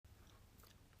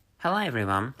Hello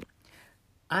everyone,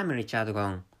 I'm Richard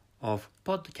Gong of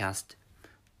podcast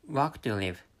Work to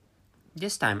Live.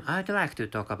 This time I would like to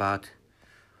talk about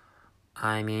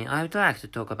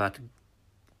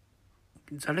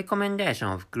the recommendation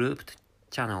of grouped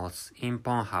channels in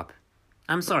Pornhub.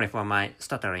 I'm sorry for my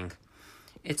stuttering.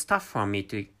 It's tough for me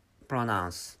to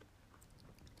pronounce.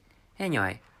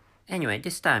 Anyway,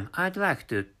 this time I'd like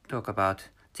to talk about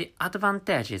the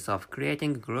advantages of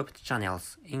creating grouped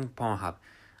channels in Pornhub.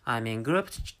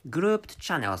 Grouped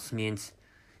channels means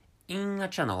in a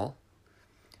channel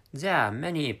there are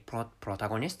many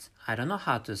protagonists. I don't know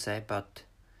how to say, but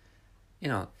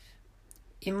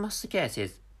in most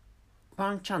cases,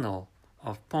 one channel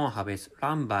of Pornhub is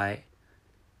run by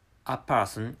a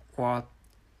person or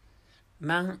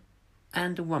man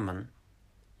and woman.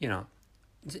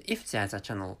 If there's a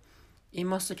channel, in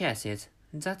most cases,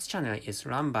 that channel is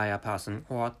run by a person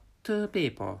or two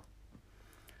people.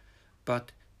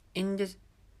 But in this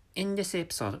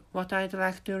episode, what I'd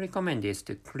like to recommend is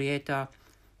to create a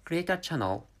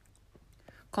channel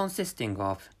consisting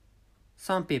of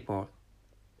some people,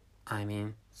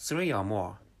 3 or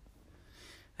more.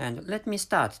 And let me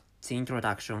start the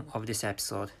introduction of this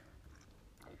episode.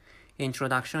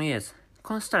 Introduction is,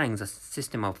 considering the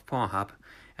system of Pornhub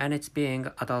and its being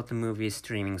adult movie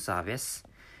streaming service,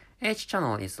 each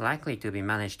channel is likely to be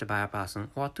managed by a person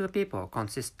or two people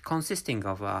consisting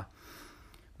of a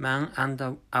man and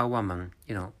a woman,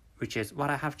 which is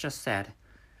what I have just said.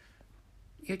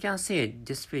 You can see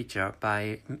this feature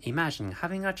by imagining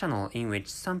having a channel in which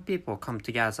some people come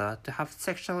together to have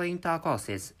sexual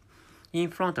intercourses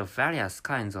in front of various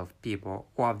kinds of people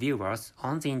or viewers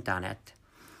on the internet.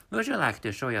 Would you like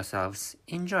to show yourselves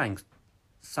enjoying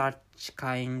such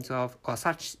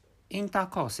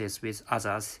intercourses with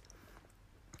others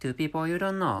to people you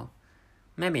don't know?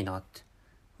 Maybe not.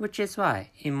 Which is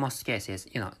why, in most cases,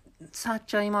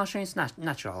 such an emotion is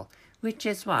natural. Which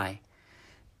is why,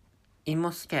 in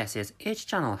most cases, each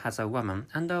channel has a woman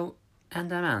and a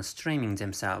man streaming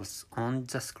themselves on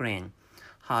the screen.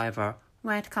 However,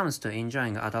 when it comes to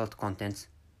enjoying adult content,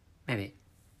 maybe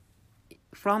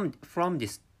from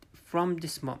this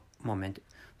moment,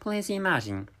 please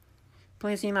imagine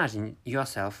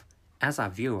yourself as a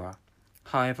viewer.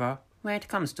 However, when it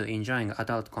comes to enjoying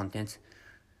adult content,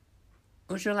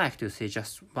 would you like to see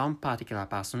just one particular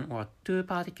person or two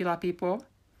particular people?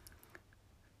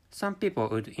 Some people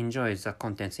would enjoy the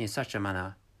contents in such a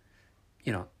manner.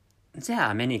 There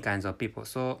are many kinds of people,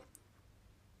 so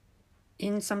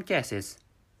in some cases,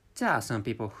 there are some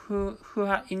people who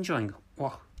are enjoying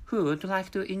or who would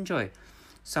like to enjoy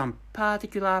some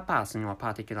particular person or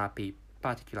particular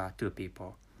two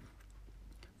people.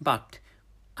 But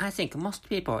I think most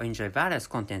people enjoy various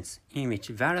contents in which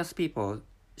various people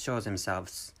show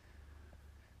themselves.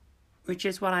 Which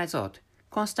is what I thought,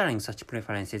 considering such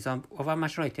preferences of a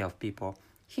majority of people.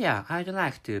 Here, I'd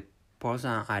like to pose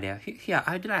an idea. Here,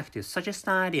 I'd like to suggest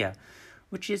an idea,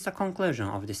 which is the conclusion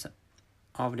of this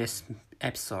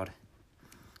episode.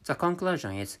 The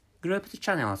conclusion is, grouped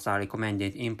channels are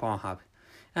recommended in Pornhub,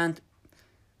 and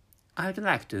I'd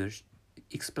like to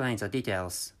explain the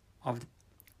details of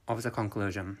the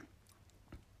conclusion.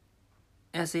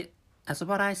 As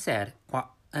what I said, or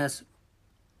as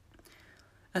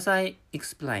I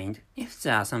explained, if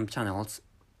there are some channels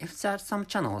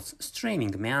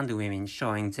streaming men and women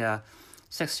showing their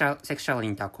sexual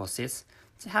intercourses,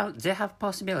 they have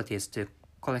possibilities to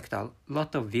collect a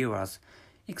lot of viewers,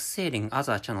 exceeding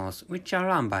other channels which are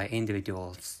run by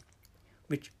individuals,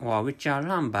 which are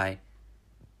run by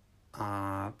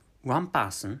one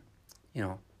person,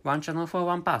 one channel for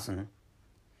one person,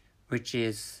 which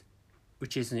is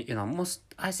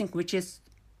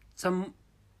some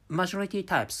majority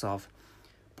types of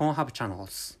Pornhub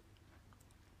channels.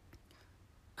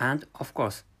 And of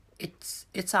course,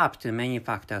 it's up to many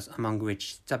factors, among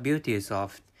which the beauties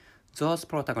of those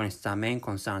protagonists are main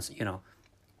concerns.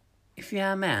 If you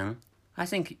are a man, I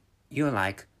think you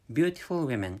like beautiful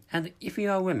women, and if you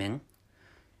are women,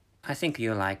 I think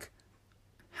you like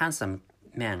handsome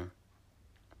men.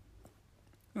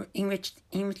 In which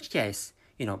case,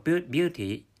 the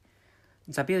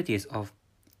beauties of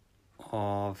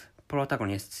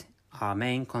protagonists are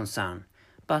main concern.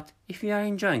 But if you are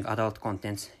enjoying adult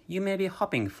content, you may be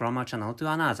hopping from a channel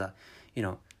to another.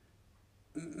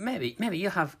 Maybe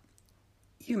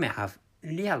you may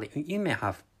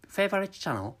have favorite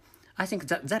channel. I think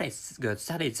that is good.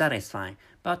 That is fine.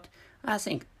 But I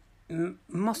think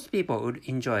most people would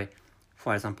enjoy.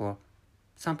 For example,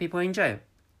 some people enjoy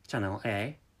channel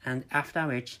A, and after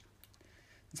which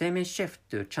they may shift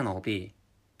to channel B,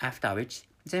 after which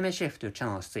they may shift to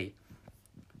channel C.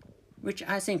 which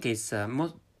I think is a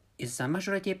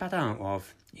majority pattern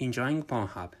of enjoying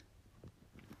Pornhub.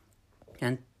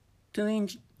 And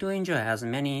to enjoy as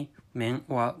many men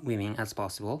or women as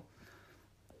possible,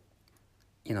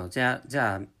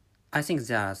 I think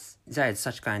there is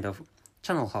such kind of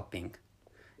channel hopping.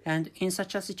 And in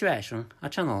such a situation, a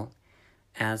channel,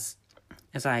 as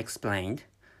I explained,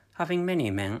 having many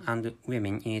men and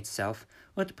women in itself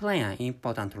would play an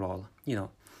important role.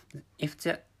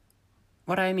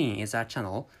 What I mean is a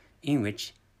channel in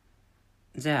which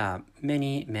there are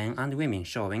many men and women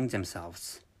showing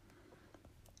themselves.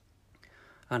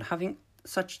 And having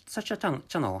such a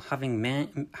channel having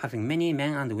many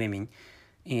men and women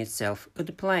in itself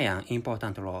would play an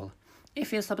important role.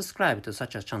 If you subscribe to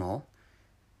such a channel,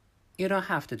 you don't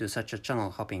have to do such a channel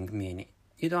hopping,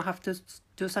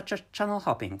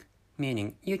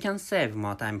 meaning you can save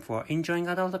more time for enjoying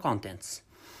adult contents.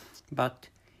 But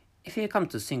if you come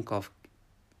to think of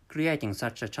creating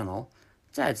such a channel,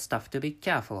 there's stuff to be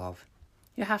careful of.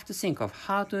 You have to think of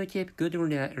how to keep good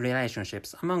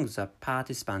relationships among the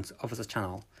participants of the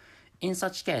channel. In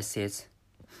such cases,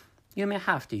 you may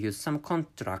have to use some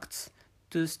contracts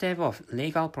to stave off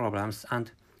legal problems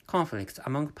and conflicts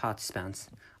among participants.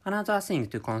 Another thing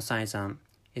to consider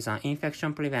is an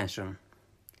infection prevention,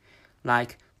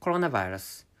 like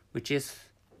coronavirus, which is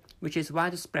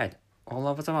widespread all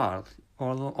over the world.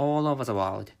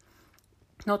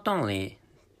 Not only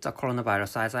the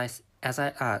coronavirus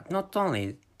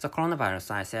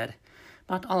I said,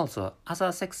 but also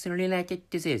other sex-related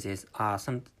diseases are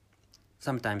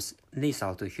sometimes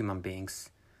lethal to human beings.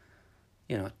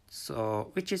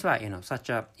 So which is why such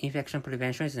a infection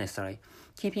prevention is necessary.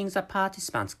 Keeping the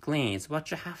participants clean is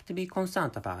what you have to be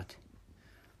concerned about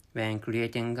when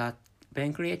creating a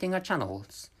channel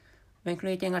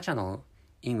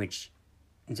in which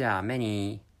there are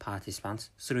many participants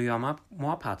through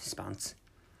more participants.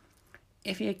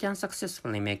 If you can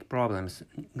successfully make problems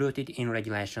rooted in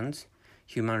regulations,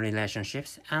 human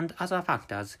relationships, and other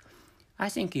factors, I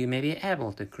think you may be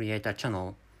able to create a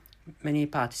channel many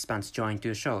participants join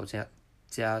to show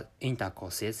their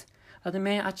intercourses and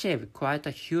may achieve quite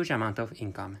a huge amount of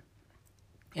income.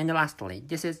 And lastly,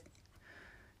 this is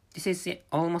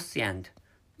almost the end.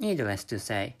 Needless to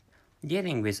say,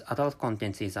 dealing with adult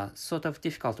content is a sort of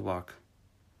difficult work.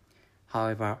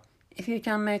 However, if you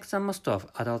can make the most of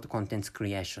adult content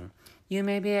creation, you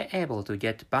may be able to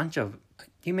get a bunch of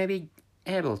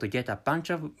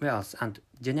wealth and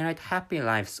generate happy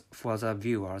lives for the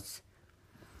viewers.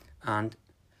 And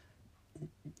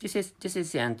this is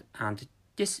the end. And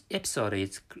this episode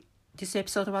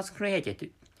was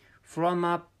created from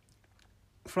an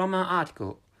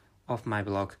article of my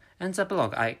blog, and the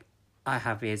blog I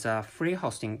have is a free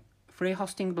hosting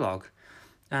blog,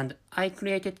 and I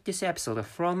created this episode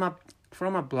from a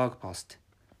blog post,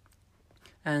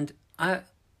 and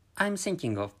I'm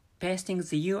thinking of pasting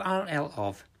the URL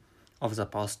of the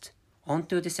post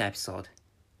onto this episode,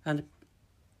 and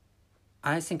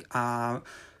I think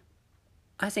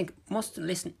most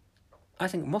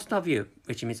of you,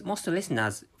 which means most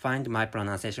listeners, find my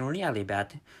pronunciation really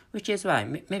bad, which is why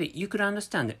maybe you could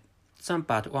understand some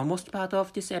part or most part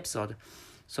of this episode.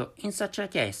 So in such a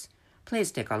case,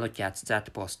 please take a look at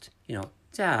that post.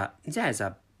 There is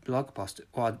a blog post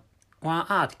or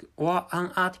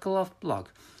an article of blog,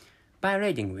 by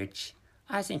reading which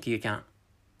I think you can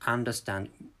understand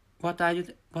what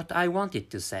I wanted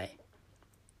to say.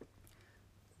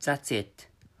 That's it.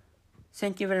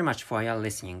 Thank you very much for your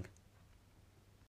listening.